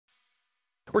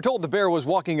We're told the bear was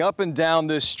walking up and down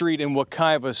this street in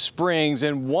Wekiva Springs,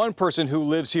 and one person who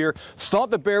lives here thought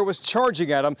the bear was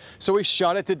charging at him, so he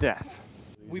shot it to death.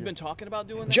 We've been talking about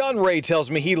doing that? John Ray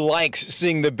tells me he likes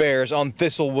seeing the bears on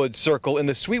Thistlewood Circle in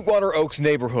the Sweetwater Oaks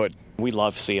neighborhood. We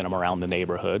love seeing them around the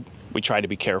neighborhood. We try to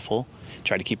be careful,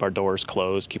 try to keep our doors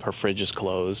closed, keep our fridges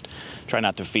closed, try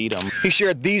not to feed them. He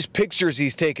shared these pictures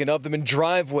he's taken of them in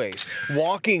driveways,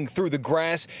 walking through the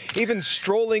grass, even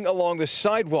strolling along the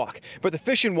sidewalk. But the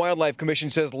Fish and Wildlife Commission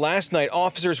says last night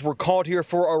officers were called here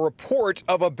for a report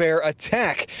of a bear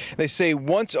attack. They say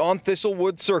once on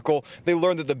Thistlewood Circle, they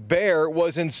learned that the bear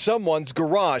was in someone's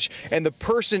garage, and the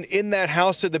person in that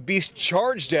house said the beast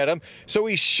charged at him, so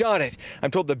he shot it. I'm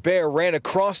told the bear ran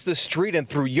across the street and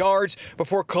through yards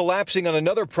before collapsing on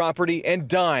another property and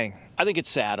dying. I think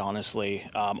it's sad, honestly.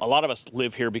 A lot of us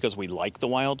live here because we like the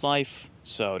wildlife,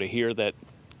 so to hear that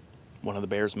one of the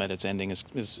bears met its ending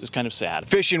is kind of sad.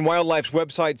 Fish and Wildlife's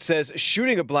website says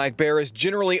shooting a black bear is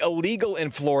generally illegal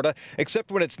in Florida, except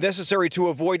when it's necessary to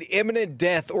avoid imminent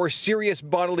death or serious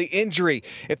bodily injury.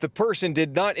 If the person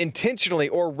did not intentionally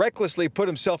or recklessly put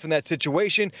himself in that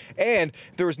situation, and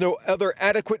there is no other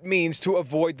adequate means to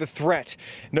avoid the threat.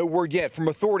 No word yet from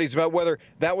authorities about whether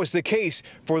that was the case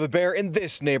for the bear in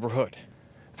this neighborhood.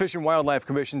 Fish and Wildlife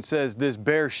Commission says this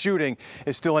bear shooting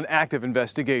is still an active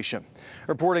investigation.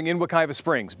 Reporting in Wekiva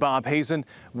Springs, Bob Hazen,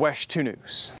 WESH 2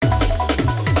 News.